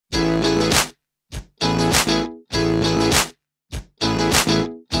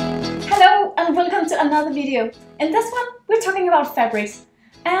to another video. In this one, we're talking about fabrics.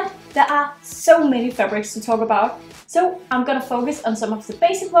 And there are so many fabrics to talk about. So I'm gonna focus on some of the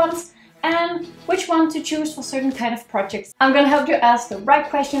basic ones and which one to choose for certain kind of projects. I'm gonna help you ask the right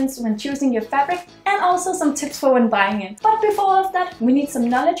questions when choosing your fabric and also some tips for when buying it. But before all of that, we need some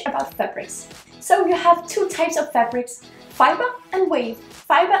knowledge about fabrics. So you have two types of fabrics, fiber and wave.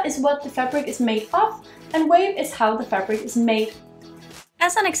 Fiber is what the fabric is made of, and wave is how the fabric is made.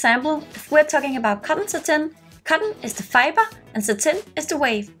 As an example, if we're talking about cotton satin, cotton is the fiber and satin is the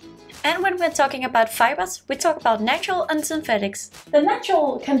wave. And when we're talking about fibers, we talk about natural and synthetics. The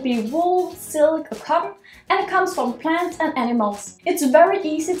natural can be wool, silk or cotton, and it comes from plants and animals. It's very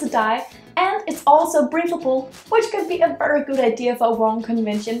easy to dye and it's also breathable, which can be a very good idea for a warm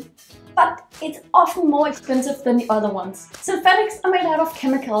convention. But it's often more expensive than the other ones. Synthetics are made out of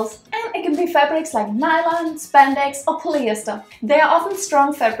chemicals, and it can be fabrics like nylon, spandex or polyester. They are often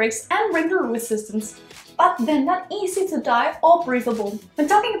strong fabrics and wrinkle resistant, but they're not easy to dye or breathable. When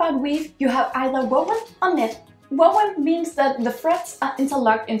talking about weave, you have either woven or knit. Woven means that the threads are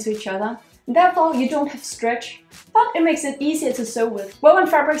interlocked into each other. Therefore, you don't have stretch, but it makes it easier to sew with. Woven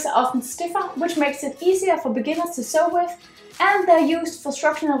fabrics are often stiffer, which makes it easier for beginners to sew with, and they're used for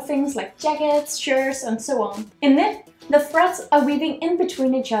structural things like jackets, shirts and so on. In knit, the threads are weaving in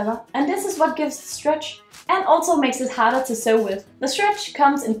between each other, and this is what gives the stretch and also makes it harder to sew with. The stretch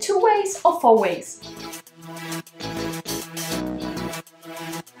comes in 2 ways or 4 ways.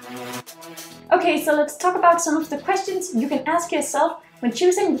 Okay, so let's talk about some of the questions you can ask yourself when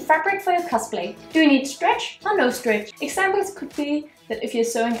choosing the fabric for your cosplay. Do you need stretch or no stretch? Examples could be that if you're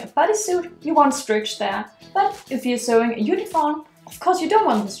sewing a bodysuit, you want stretch there. But if you're sewing a uniform, of course you don't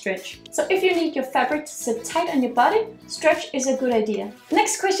want the stretch. So if you need your fabric to sit tight on your body, stretch is a good idea.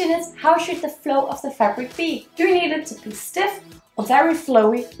 Next question is, how should the flow of the fabric be? Do you need it to be stiff or very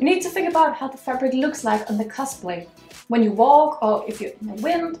flowy? You need to think about how the fabric looks like on the cosplay. When you walk or if you're in the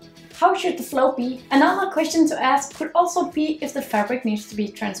wind, how should the flow be? Another question to ask could also be if the fabric needs to be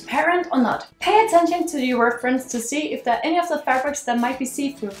transparent or not. Pay attention to your reference to see if there are any of the fabrics that might be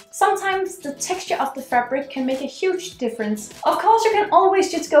see-through. Sometimes the texture of the fabric can make a huge difference. Of course, you can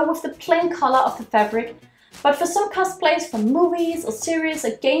always just go with the plain color of the fabric, but for some cosplays for movies or series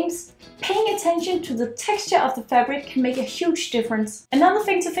or games, paying attention to the texture of the fabric can make a huge difference. Another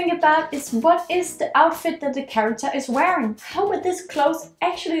thing to think about is what is the outfit that the character is wearing? How would this clothes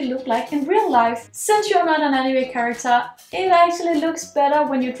actually look like in real life? Since you're not an anime character, it actually looks better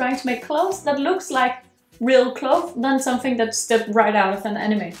when you're trying to make clothes that looks like real clothes than something that stepped right out of an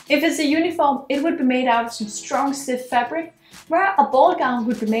anime. If it's a uniform, it would be made out of some strong stiff fabric, where a ball gown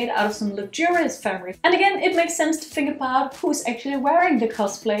would be made out of some luxurious fabric. And again, it makes sense to think about who's actually wearing the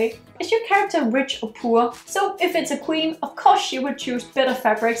cosplay. Is your character rich or poor? So if it's a queen, of course she would choose better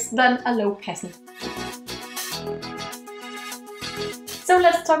fabrics than a low peasant. So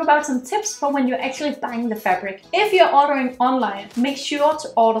let's talk about some tips for when you're actually buying the fabric. If you're ordering online, make sure to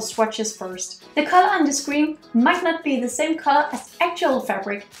order swatches first. The color on the screen might not be the same color as actual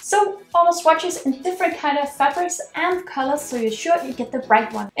fabric, so order swatches in different kind of fabrics and colors so you're sure you get the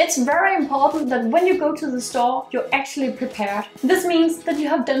right one. It's very important that when you go to the store, you're actually prepared. This means that you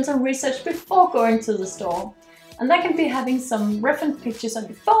have done some research before going to the store. And that can be having some reference pictures on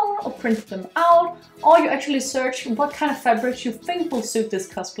your phone or print them out, or you actually search what kind of fabrics you think will suit this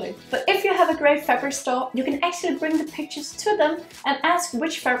cosplay. But if you have a great fabric store, you can actually bring the pictures to them and ask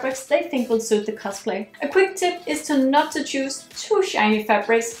which fabrics they think will suit the cosplay. A quick tip is to not to choose too shiny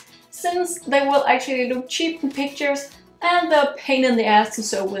fabrics, since they will actually look cheap in pictures and they're a pain in the ass to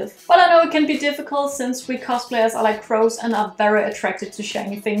sew with. But I know it can be difficult since we cosplayers are like pros and are very attracted to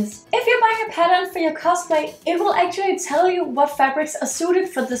shiny things. If you're buying a pattern for your cosplay, it will actually tell you what fabrics are suited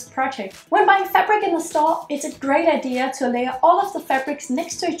for this project. When buying fabric in a store, it's a great idea to layer all of the fabrics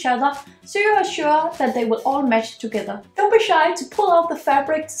next to each other so you are sure that they will all match together. Don't be shy to pull out the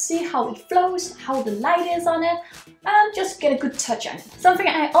fabric to see how it flows, how the light is on it, and just get a good touch on it. Something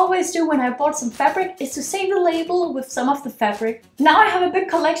I always do when I bought some fabric is to save the label with some of the fabric. Now I have a big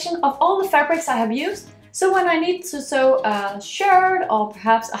collection of all the fabrics I have used, so when I need to sew a shirt or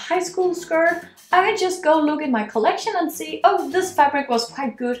perhaps a high school skirt, I can just go look in my collection and see, oh, this fabric was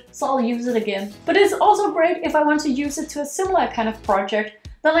quite good, so I'll use it again. But it's also great if I want to use it to a similar kind of project.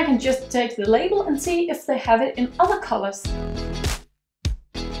 Then I can just take the label and see if they have it in other colors.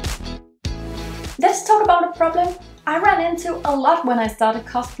 Let's talk about a problem I ran into a lot when I started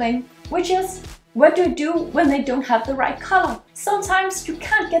cosplaying, which is, what do you do when they don't have the right color? Sometimes you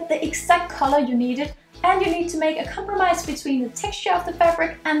can't get the exact color you needed and you need to make a compromise between the texture of the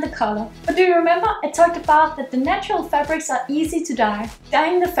fabric and the color. But do you remember I talked about that the natural fabrics are easy to dye?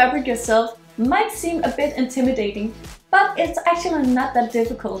 Dyeing the fabric yourself might seem a bit intimidating, but it's actually not that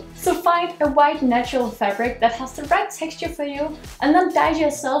difficult. So find a white natural fabric that has the right texture for you and then dye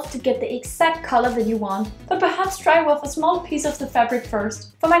yourself to get the exact color that you want. But perhaps try with a small piece of the fabric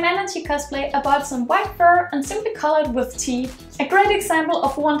first. For my Nananchi cosplay, I bought some white fur and simply colored with tea. A great example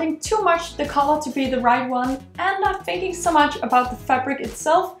of wanting too much the color to be the right one and not thinking so much about the fabric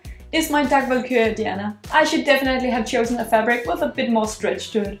itself is my Dark Valkyria Diana. I should definitely have chosen a fabric with a bit more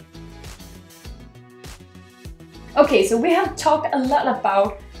stretch to it. Okay, so we have talked a lot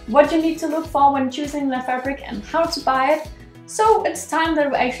about what you need to look for when choosing the fabric and how to buy it. So it's time that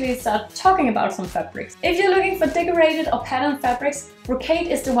we actually start talking about some fabrics. If you're looking for decorated or patterned fabrics, brocade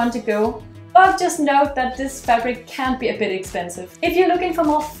is the one to go. But just note that this fabric can be a bit expensive. If you're looking for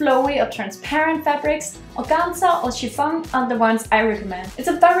more flowy or transparent fabrics, organza or chiffon are the ones I recommend. It's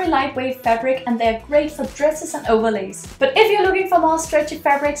a very lightweight fabric and they're great for dresses and overlays. But if you're looking for more stretchy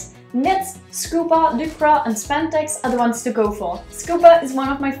fabrics, knits, scuba, lycra and spandex are the ones to go for. Scuba is one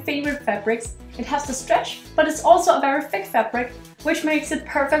of my favorite fabrics. It has the stretch, but it's also a very thick fabric, which makes it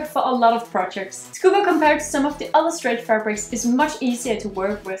perfect for a lot of projects. Scuba compared to some of the other stretch fabrics is much easier to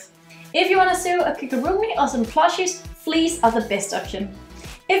work with. If you want to sew a kigurumi or some plushies, fleece are the best option.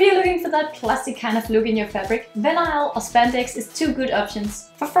 If you're looking for that classic kind of look in your fabric, vinyl or spandex is two good options.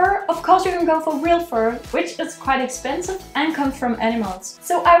 For fur, of course you can go for real fur, which is quite expensive and comes from animals.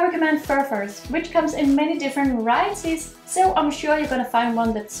 So I recommend fur first, which comes in many different varieties, so I'm sure you're gonna find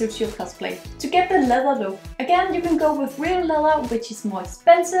one that suits your cosplay. To get the leather look, again you can go with real leather, which is more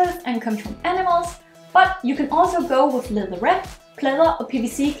expensive and comes from animals, but you can also go with leatherette, pleather or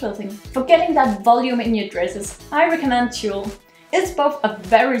PVC clothing. For getting that volume in your dresses, I recommend tulle. It's both a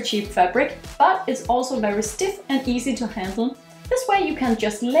very cheap fabric, but it's also very stiff and easy to handle. This way you can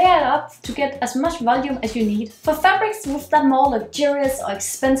just layer it up to get as much volume as you need. For fabrics with that more luxurious or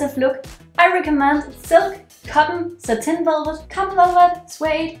expensive look, I recommend silk, cotton, satin velvet, cotton velvet,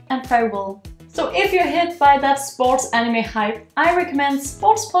 suede and fairy wool. So if you're hit by that sports anime hype, I recommend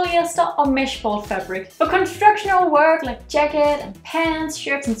sports polyester or mesh sport fabric. For constructional work like jacket and pants,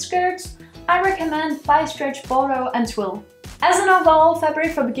 shirts and skirts, I recommend bi-stretch bordeaux and twill. As an overall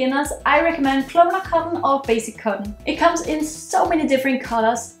fabric for beginners, I recommend Clover cotton or basic cotton. It comes in so many different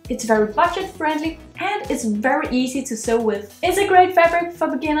colors, it's very budget friendly and it's very easy to sew with. It's a great fabric for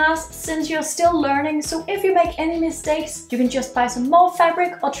beginners since you're still learning, so if you make any mistakes, you can just buy some more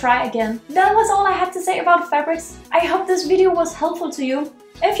fabric or try again. That was all I had to say about fabrics. I hope this video was helpful to you.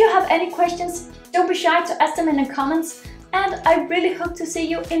 If you have any questions, don't be shy to ask them in the comments, and I really hope to see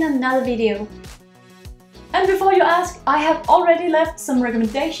you in another video. And before you ask, I have already left some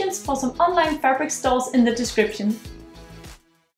recommendations for some online fabric stores in the description.